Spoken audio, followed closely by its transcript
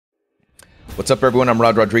What's up, everyone? I'm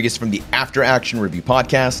Rod Rodriguez from the After Action Review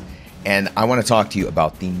Podcast, and I want to talk to you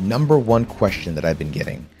about the number one question that I've been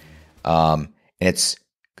getting. And it's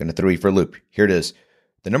going to throw you for a loop. Here it is.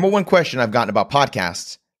 The number one question I've gotten about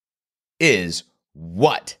podcasts is,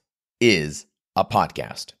 what is a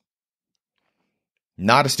podcast?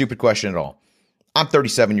 Not a stupid question at all. I'm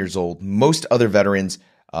 37 years old. Most other veterans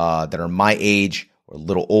that are my age or a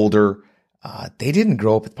little older, they didn't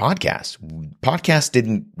grow up with podcasts. Podcasts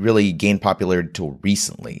didn't really gain popularity until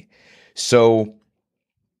recently. So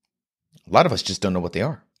a lot of us just don't know what they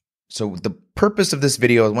are. So the purpose of this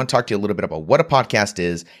video, I want to talk to you a little bit about what a podcast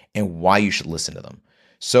is and why you should listen to them.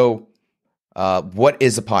 So what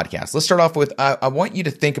is a podcast? Let's start off with, I want you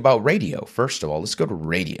to think about radio. First of all, let's go to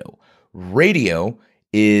radio. Radio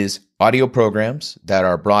is audio programs that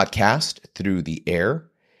are broadcast through the air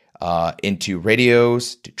into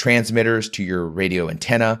radios, to transmitters, to your radio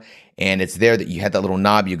antenna. And it's there that you had that little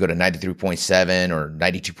knob. You go to 93.7 or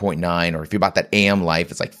 92.9, or if you're about that AM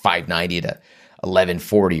life, it's like 590 to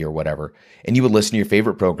 1140 or whatever. And you would listen to your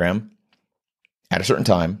favorite program at a certain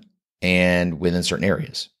time and within certain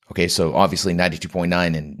areas. Okay, so obviously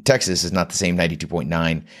 92.9 in Texas is not the same 92.9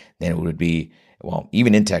 than it would be, well,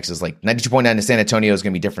 even in Texas, like 92.9 in San Antonio is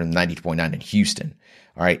going to be different than 92.9 in Houston.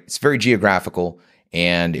 All right, it's very geographical,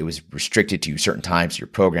 and it was restricted to certain times, your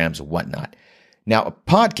programs and whatnot. Now, a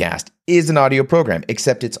podcast is an audio program,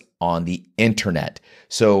 except it's on the internet.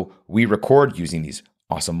 So we record using these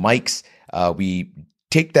awesome mics. We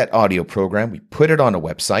take that audio program, we put it on a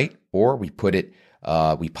website, or we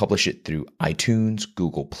publish it through iTunes,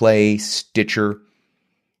 Google Play, Stitcher,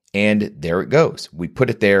 and there it goes. We put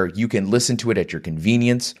it there. You can listen to it at your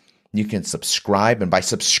convenience. You can subscribe. And by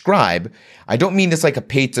subscribe, I don't mean it's like a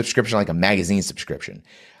paid subscription, like a magazine subscription.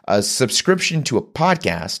 A subscription to a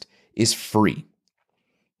podcast is free.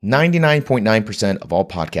 99.9% of all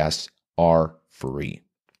podcasts are free.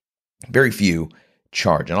 Very few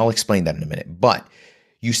charge, and I'll explain that in a minute. But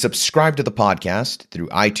you subscribe to the podcast through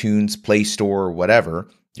iTunes, Play Store, whatever,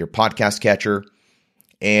 your podcast catcher.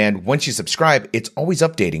 And once you subscribe, it's always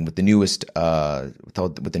updating with the newest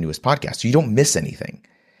podcast. So you don't miss anything.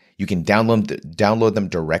 You can download them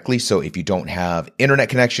directly. So if you don't have internet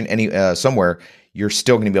connection somewhere, you're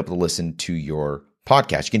still going to be able to listen to your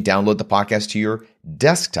podcast. You can download the podcast to your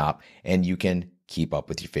desktop, and you can keep up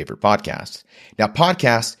with your favorite podcasts. Now,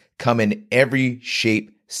 podcasts come in every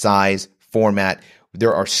shape, size, format.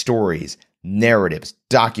 There are stories, narratives,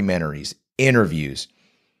 documentaries, interviews.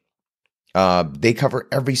 They cover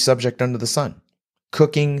every subject under the sun: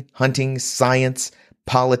 cooking, hunting, science,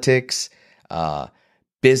 politics,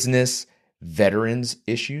 business, veterans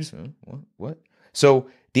issues. What? So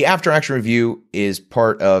the After Action Review is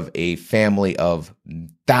part of a family of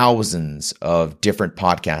thousands of different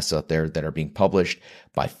podcasts out there that are being published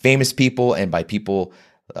by famous people and by people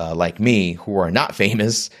like me who are not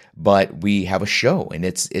famous, but we have a show, and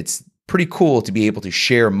it's pretty cool to be able to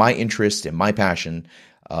share my interest and my passion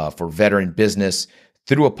for veteran business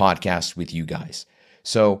through a podcast with you guys.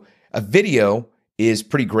 So a video is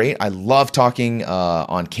pretty great. I love talking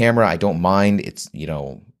on camera. I don't mind. It's,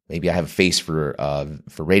 maybe I have a face for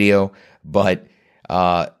radio, but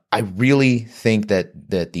I really think that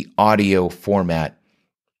the audio format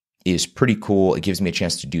is pretty cool. It gives me a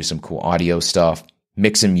chance to do some cool audio stuff,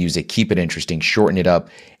 mix some music, keep it interesting, shorten it up,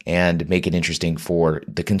 and make it interesting for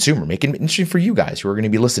the consumer, make it interesting for you guys who are going to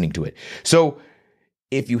be listening to it. So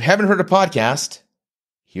if you haven't heard a podcast,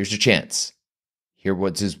 here's your chance.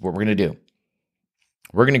 What we're going to do.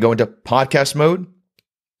 We're going to go into podcast mode.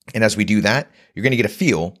 And as we do that, you're going to get a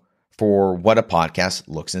feel for what a podcast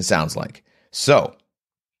looks and sounds like. So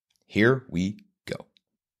here we go.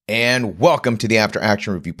 And welcome to the After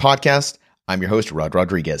Action Review Podcast. I'm your host, Rod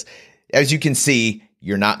Rodriguez. As you can see,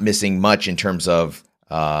 you're not missing much in terms of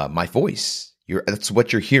my voice. That's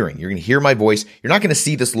what you're hearing. You're going to hear my voice. You're not going to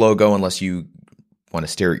see this logo unless you want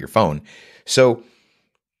to stare at your phone. So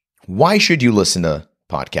why should you listen to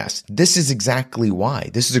podcasts? This is exactly why.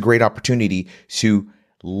 This is a great opportunity to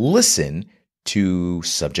listen to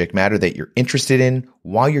subject matter that you're interested in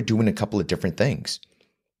while you're doing a couple of different things.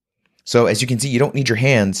 So as you can see, you don't need your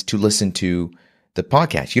hands to listen to the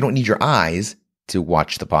podcast. You don't need your eyes to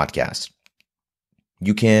watch the podcast.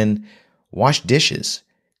 You can wash dishes,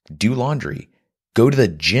 do laundry, go to the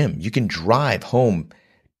gym. You can drive home,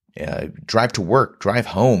 drive to work, drive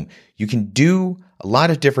home. You can do a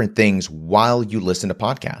lot of different things while you listen to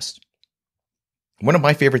podcasts. One of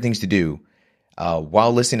my favorite things to do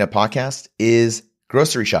while listening to podcasts is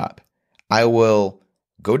grocery shop. I will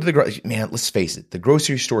go to let's face it, the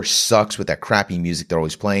grocery store sucks with that crappy music they're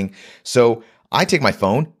always playing. So I take my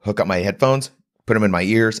phone, hook up my headphones, put them in my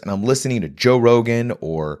ears, and I'm listening to Joe Rogan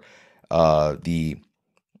or the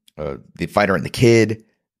Fighter and the Kid,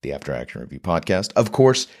 the After Action Review podcast. Of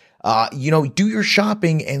course, do your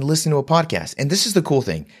shopping and listen to a podcast. And this is the cool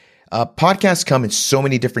thing. Podcasts come in so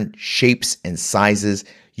many different shapes and sizes.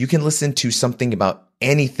 You can listen to something about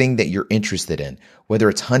anything that you're interested in, whether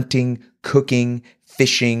it's hunting, cooking,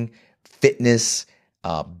 fishing, fitness,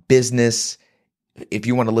 business. If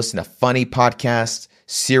you want to listen to funny podcasts,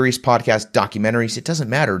 serious podcasts, documentaries, it doesn't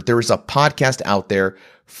matter. There is a podcast out there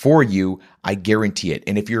for you. I guarantee it.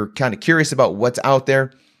 And if you're kind of curious about what's out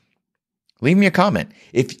there, leave me a comment.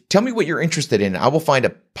 Tell me what you're interested in. I will find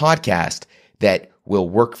a podcast that will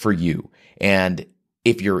work for you. And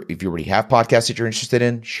if you already have podcasts that you're interested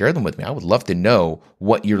in, share them with me. I would love to know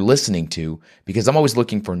what you're listening to because I'm always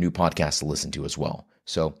looking for new podcasts to listen to as well.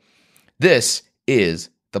 So this is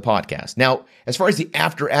the podcast. Now, as far as the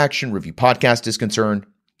After Action Review podcast is concerned,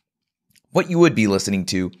 what you would be listening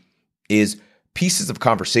to is pieces of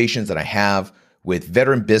conversations that I have with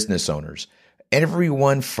veteran business owners,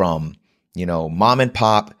 everyone from, mom and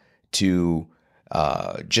pop to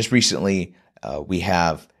just recently, we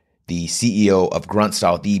have the CEO of Grunt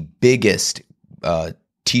Style, the biggest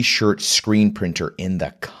t-shirt screen printer in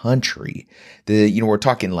the country. We're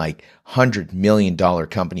talking like $100 million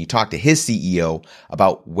company. Talk to his CEO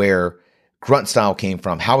about where Grunt Style came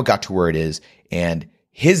from, how it got to where it is, and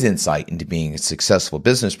his insight into being a successful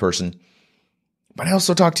business person. But I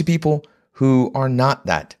also talk to people who are not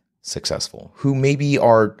that successful, who maybe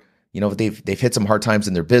are, they've hit some hard times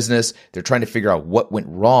in their business. They're trying to figure out what went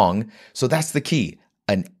wrong. So that's the key.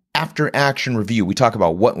 An after action review. We talk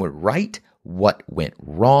about what went right, what went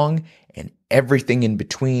wrong, and everything in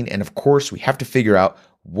between. And of course, we have to figure out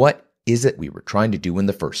what is it we were trying to do in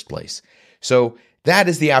the first place. So that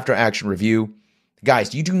is the after action review.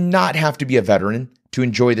 Guys, you do not have to be a veteran to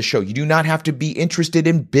enjoy the show. You do not have to be interested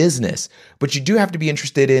in business. What you do have to be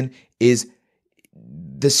interested in is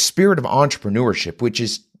the spirit of entrepreneurship, which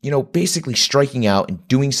is, basically striking out and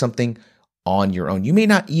doing something on your own. You may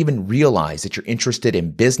not even realize that you're interested in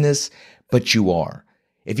business, but you are.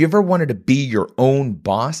 If you ever wanted to be your own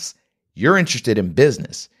boss, you're interested in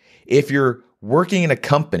business. If you're working in a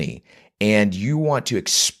company and you want to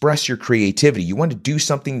express your creativity, you want to do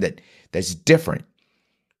something that's different.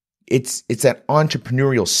 It's that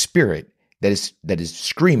entrepreneurial spirit that is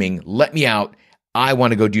screaming, "Let me out. I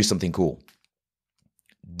want to go do something cool."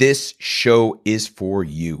 This show is for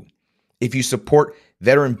you. If you support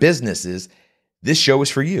veteran businesses, this show is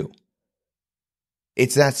for you.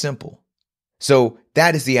 It's that simple. So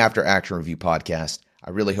that is the After Action Review podcast.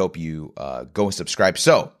 I really hope you go and subscribe.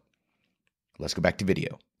 So let's go back to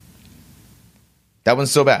video. That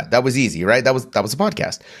wasn't so bad. That was easy, right? That was a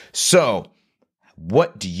podcast. So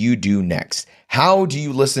what do you do next? How do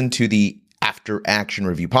you listen to the After Action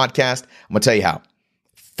Review podcast? I'm going to tell you how.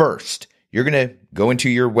 First, you're going to go into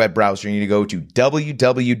your web browser. You need to go to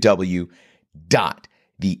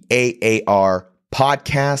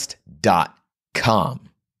www.theaarpodcast.com.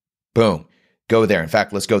 Boom. Go there. In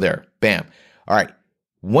fact, let's go there. Bam. All right.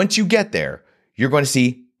 Once you get there, you're going to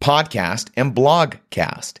see podcast and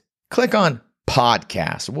blogcast. Click on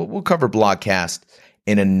podcast. We'll cover blogcast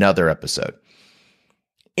in another episode.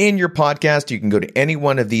 In your podcast, you can go to any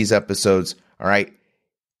one of these episodes. All right.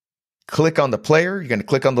 Click on the player. You're going to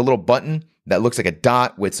click on the little button that looks like a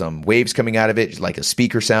dot with some waves coming out of it, like a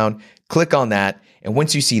speaker sound. Click on that. And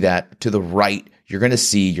once you see that, to the right, you're going to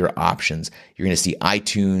see your options. You're going to see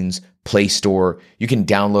iTunes, Play Store. You can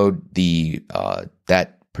download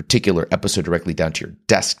that particular episode directly down to your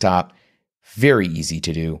desktop. Very easy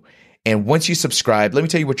to do. And once you subscribe, let me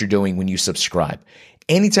tell you what you're doing when you subscribe.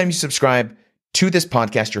 Anytime you subscribe to this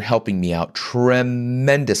podcast, you're helping me out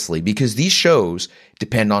tremendously because these shows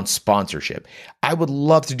depend on sponsorship. I would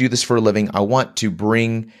love to do this for a living. I want to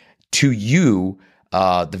bring to you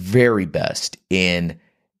the very best in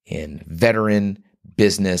veteran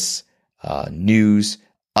business news,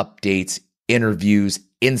 updates, interviews,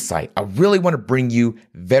 insight. I really want to bring you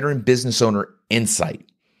veteran business owner insight.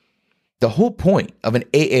 The whole point of an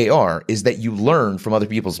AAR is that you learn from other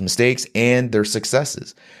people's mistakes and their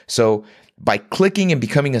successes. So by clicking and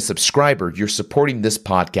becoming a subscriber, you're supporting this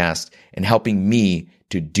podcast and helping me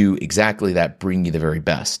to do exactly that, bring you the very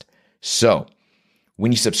best. So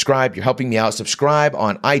when you subscribe, you're helping me out. Subscribe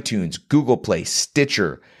on iTunes, Google Play,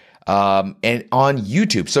 Stitcher, and on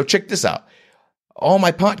YouTube. So check this out. All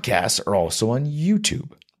my podcasts are also on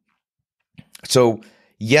YouTube. So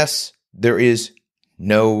yes, there is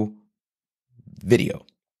no video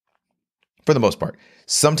for the most part.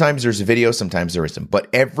 Sometimes there's a video, sometimes there isn't. But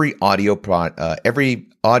every audio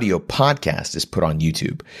podcast is put on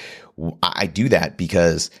YouTube. I do that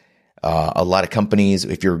because a lot of companies,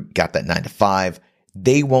 if you've got that 9 to 5,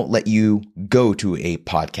 they won't let you go to a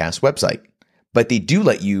podcast website, but they do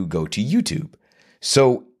let you go to YouTube.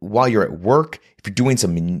 So while you're at work, if you're doing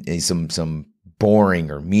some boring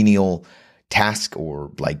or menial task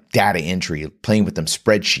or like data entry, playing with them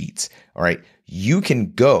spreadsheets, all right, you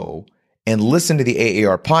can go and listen to the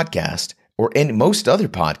AAR podcast or any most other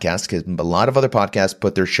podcasts, because a lot of other podcasts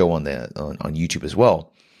put their show on YouTube as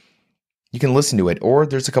well. You can listen to it, or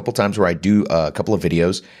there's a couple times where I do a couple of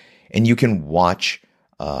videos, and you can watch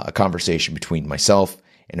a conversation between myself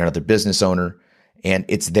and another business owner, and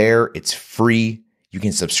it's there. It's free. You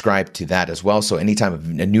can subscribe to that as well. So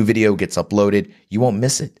anytime a new video gets uploaded, you won't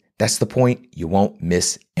miss it. That's the point. You won't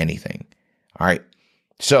miss anything. All right.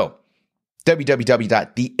 So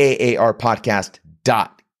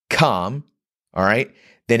www.theaarpodcast.com. All right.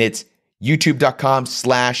 Then it's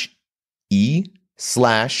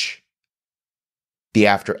youtube.com/the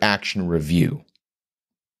After Action Review.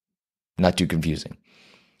 Not too confusing.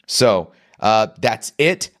 So that's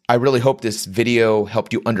it. I really hope this video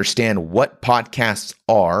helped you understand what podcasts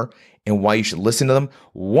are and why you should listen to them.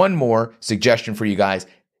 One more suggestion for you guys: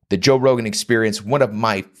 the Joe Rogan Experience, one of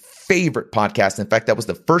my favorite podcasts. In fact, that was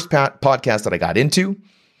the first podcast that I got into,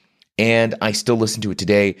 and I still listen to it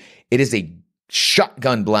today. It is a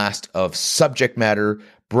shotgun blast of subject matter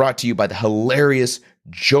brought to you by the hilarious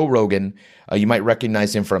Joe Rogan. You might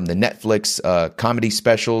recognize him from the Netflix comedy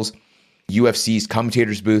specials, UFC's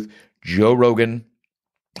Commentator's Booth. Joe Rogan,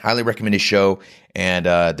 highly recommend his show. And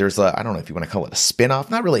there's I don't know if you want to call it a spinoff,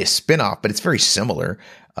 not really a spinoff, but it's very similar.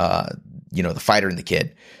 The Fighter and the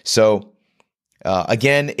Kid. So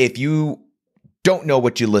again, if you don't know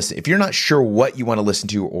what you listen, if you're not sure what you want to listen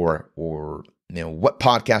to or what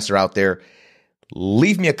podcasts are out there,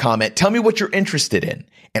 leave me a comment. Tell me what you're interested in,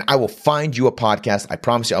 and I will find you a podcast. I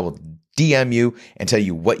promise you, I will DM you and tell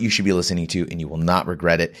you what you should be listening to, and you will not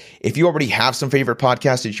regret it. If you already have some favorite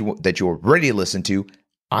podcasts that you already listen to,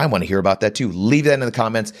 I want to hear about that too. Leave that in the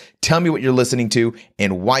comments. Tell me what you're listening to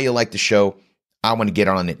and why you like the show. I want to get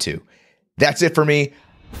on it too. That's it for me.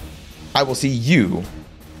 I will see you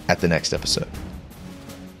at the next episode.